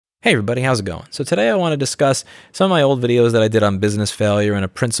Hey everybody, how's it going? So today I want to discuss some of my old videos that I did on business failure and a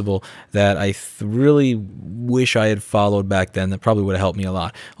principle that I really wish I had followed back then that probably would have helped me a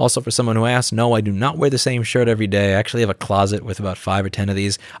lot. Also, for someone who asked, no, I do not wear the same shirt every day. I actually have a closet with about 5 or 10 of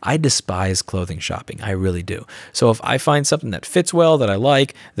these. I despise clothing shopping. I really do. So if I find something that fits well, that I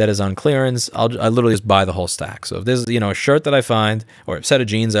like, that is on clearance, I literally just buy the whole stack. So if there's a shirt that I find or a set of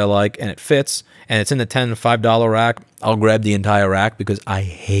jeans I like and it fits and it's in the $10 to $5 rack, I'll grab the entire rack because I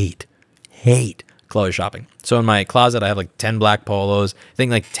hate clothes shopping. So in my closet, I have like 10 black polos, I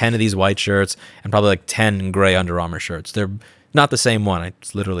think like 10 of these white shirts, and probably like 10 gray Under Armour shirts. They're not the same one.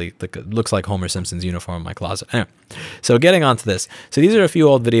 It's literally like, it looks like Homer Simpson's uniform in my closet. Anyway, so getting onto this. So these are a few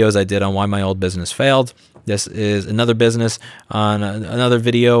old videos I did on why my old business failed. This is another business on another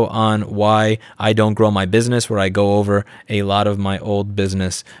video on why I don't grow my business, where I go over a lot of my old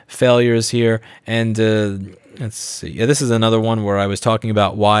business failures here. And let's see. Yeah, this is another one where I was talking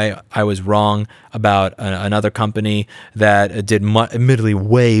about why I was wrong about another company that did admittedly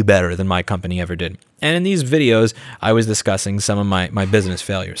way better than my company ever did. And in these videos, I was discussing some of my business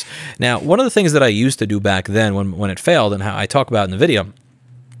failures. Now, one of the things that I used to do back then when it failed, and how I talk about in the video,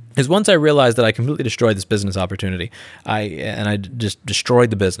 is once I realized that I completely destroyed this business opportunity, I just destroyed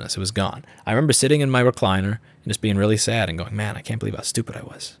the business. It was gone. I remember sitting in my recliner and just being really sad and going, man, I can't believe how stupid I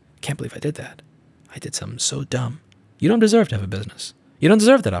was. I can't believe I did that. I did something so dumb. You don't deserve to have a business. You don't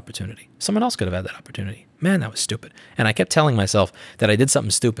deserve that opportunity. Someone else could have had that opportunity. Man, that was stupid. And I kept telling myself that I did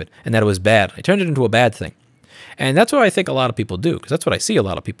something stupid and that it was bad. I turned it into a bad thing. And that's what I think a lot of people do, because that's what I see a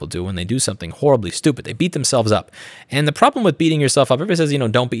lot of people do when they do something horribly stupid. They beat themselves up. And the problem with beating yourself up, everybody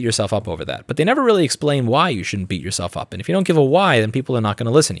says, don't beat yourself up over that. But they never really explain why you shouldn't beat yourself up. And if you don't give a why, then people are not going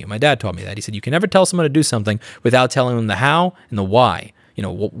to listen to you. My dad taught me that. He said, you can never tell someone to do something without telling them the how and the why.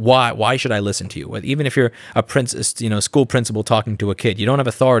 Why should I listen to you? Even if you're a school principal talking to a kid, you don't have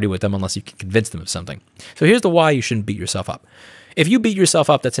authority with them unless you can convince them of something. So here's the why you shouldn't beat yourself up. If you beat yourself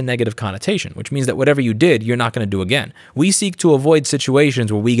up, that's a negative connotation, which means that whatever you did, you're not going to do again. We seek to avoid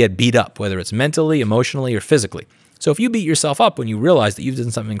situations where we get beat up, whether it's mentally, emotionally, or physically. So if you beat yourself up when you realize that you've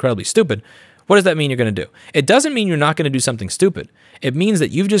done something incredibly stupid, what does that mean you're going to do? It doesn't mean you're not going to do something stupid. It means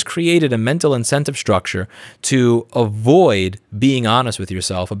that you've just created a mental incentive structure to avoid being honest with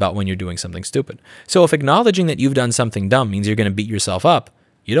yourself about when you're doing something stupid. So if acknowledging that you've done something dumb means you're going to beat yourself up,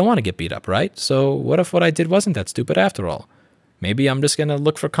 you don't want to get beat up, right? So what if what I did wasn't that stupid after all? Maybe I'm just going to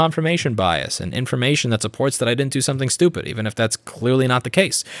look for confirmation bias and information that supports that I didn't do something stupid, even if that's clearly not the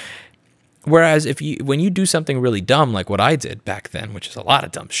case. Whereas when you do something really dumb like what I did back then, which is a lot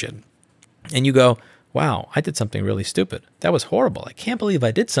of dumb shit, and you go, wow, I did something really stupid. That was horrible. I can't believe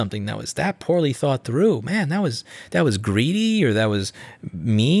I did something that was that poorly thought through. Man, that was greedy, or that was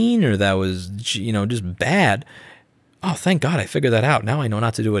mean, or that was, just bad. Oh, thank God I figured that out. Now I know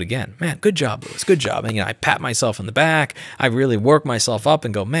not to do it again. Man, good job, Lewis. Good job. And I pat myself on the back. I really work myself up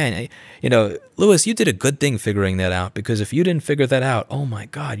and go, man, Lewis, you did a good thing figuring that out, because if you didn't figure that out, oh my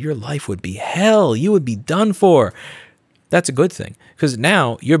God, your life would be hell. You would be done for. That's a good thing, because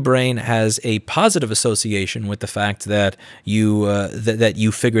now your brain has a positive association with the fact that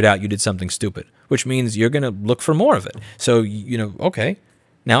you figured out you did something stupid, which means you're going to look for more of it. So, okay,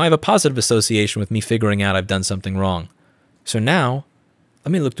 now I have a positive association with me figuring out I've done something wrong. So now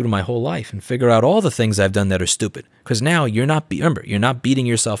let me look through my whole life and figure out all the things I've done that are stupid. Because now you're not beating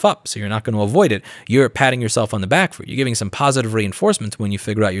yourself up, so you're not going to avoid it. You're patting yourself on the back for it. You're giving some positive reinforcement when you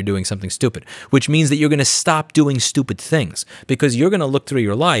figure out you're doing something stupid, which means that you're going to stop doing stupid things, because you're going to look through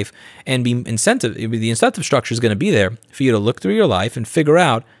your life and the incentive structure is going to be there for you to look through your life and figure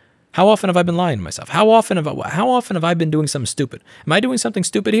out, how often have I been lying to myself? How often have I been doing something stupid? Am I doing something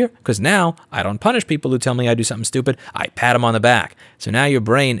stupid here? Because now I don't punish people who tell me I do something stupid. I pat them on the back. So now your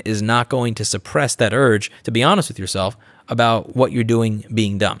brain is not going to suppress that urge to be honest with yourself about what you're doing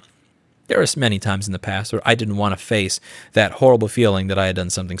being dumb. There are many times in the past where I didn't want to face that horrible feeling that I had done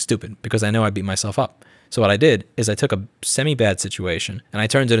something stupid, because I know I beat myself up. So what I did is I took a semi-bad situation and I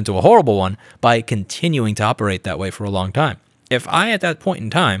turned it into a horrible one by continuing to operate that way for a long time. If I, at that point in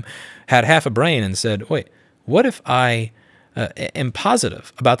time, had half a brain and said, wait, what if I am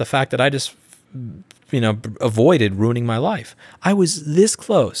positive about the fact that I just, avoided ruining my life? I was this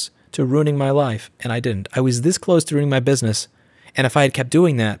close to ruining my life, and I didn't. I was this close to ruining my business, and if I had kept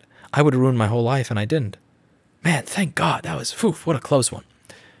doing that, I would have ruined my whole life, and I didn't. Man, thank God. That was, what a close one.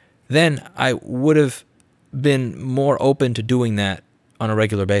 Then I would have been more open to doing that on a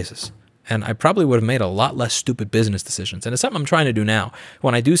regular basis. And I probably would have made a lot less stupid business decisions. And it's something I'm trying to do now.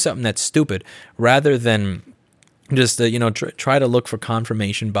 When I do something that's stupid, rather than just try to look for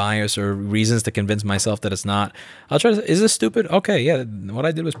confirmation bias or reasons to convince myself that it's not. I'll try to, is this stupid? Okay, yeah, what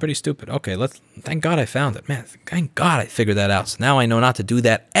I did was pretty stupid. Okay, thank God I found it. Man, thank God I figured that out. So now I know not to do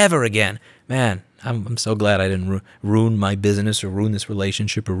that ever again. Man, I'm so glad I didn't ruin my business or ruin this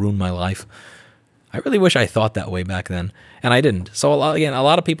relationship or ruin my life. I really wish I thought that way back then, and I didn't. So a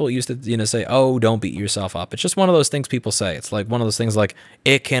lot of people used to say, "Oh, don't beat yourself up." It's just one of those things people say. It's like one of those things like,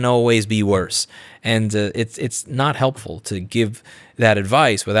 "It can always be worse," and it's not helpful to give that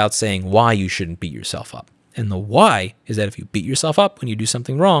advice without saying why you shouldn't beat yourself up. And the why is that if you beat yourself up when you do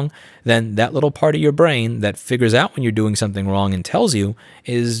something wrong, then that little part of your brain that figures out when you're doing something wrong and tells you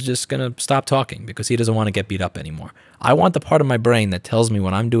is just going to stop talking because he doesn't want to get beat up anymore. I want the part of my brain that tells me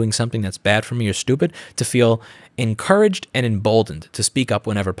when I'm doing something that's bad for me or stupid to feel encouraged and emboldened to speak up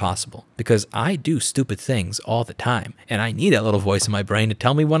whenever possible, because I do stupid things all the time and I need that little voice in my brain to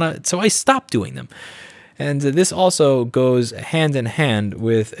tell me so I stop doing them. And this also goes hand in hand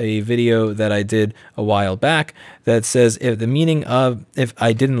with a video that I did a while back that says the meaning of if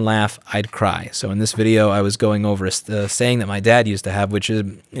I didn't laugh, I'd cry. So in this video, I was going over a saying that my dad used to have, which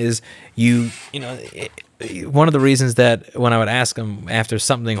is one of the reasons that when I would ask him after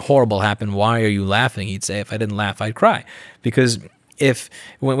something horrible happened, why are you laughing? He'd say, if I didn't laugh, I'd cry. Because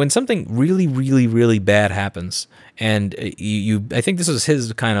when something really, really, really bad happens, and I think this was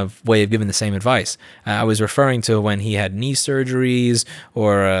his kind of way of giving the same advice. I was referring to when he had knee surgeries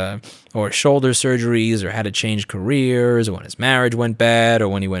or shoulder surgeries, or had to change careers, or when his marriage went bad, or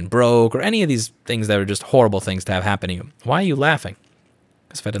when he went broke, or any of these things that are just horrible things to have happen to you. Why are you laughing?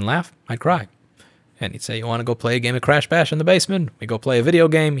 Because if I didn't laugh, I'd cry. And he'd say, you want to go play a game of Crash Bash in the basement? We go play a video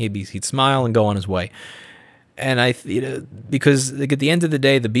game. He'd smile and go on his way. And because like, at the end of the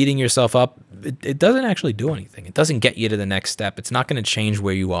day, the beating yourself up, it doesn't actually do anything. It doesn't get you to the next step. It's not going to change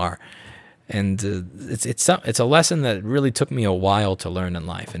where you are. And it's a lesson that really took me a while to learn in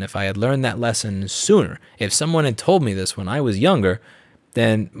life. And if I had learned that lesson sooner, if someone had told me this when I was younger,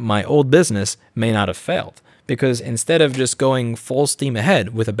 then my old business may not have failed. Because instead of just going full steam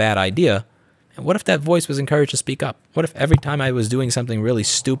ahead with a bad idea, what if that voice was encouraged to speak up? What if every time I was doing something really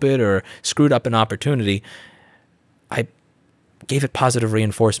stupid or screwed up an opportunity, I gave it positive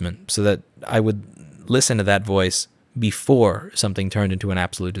reinforcement so that I would listen to that voice before something turned into an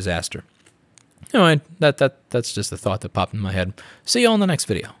absolute disaster? Anyway, that's just a thought that popped in my head. See you all in the next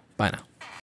video. Bye now.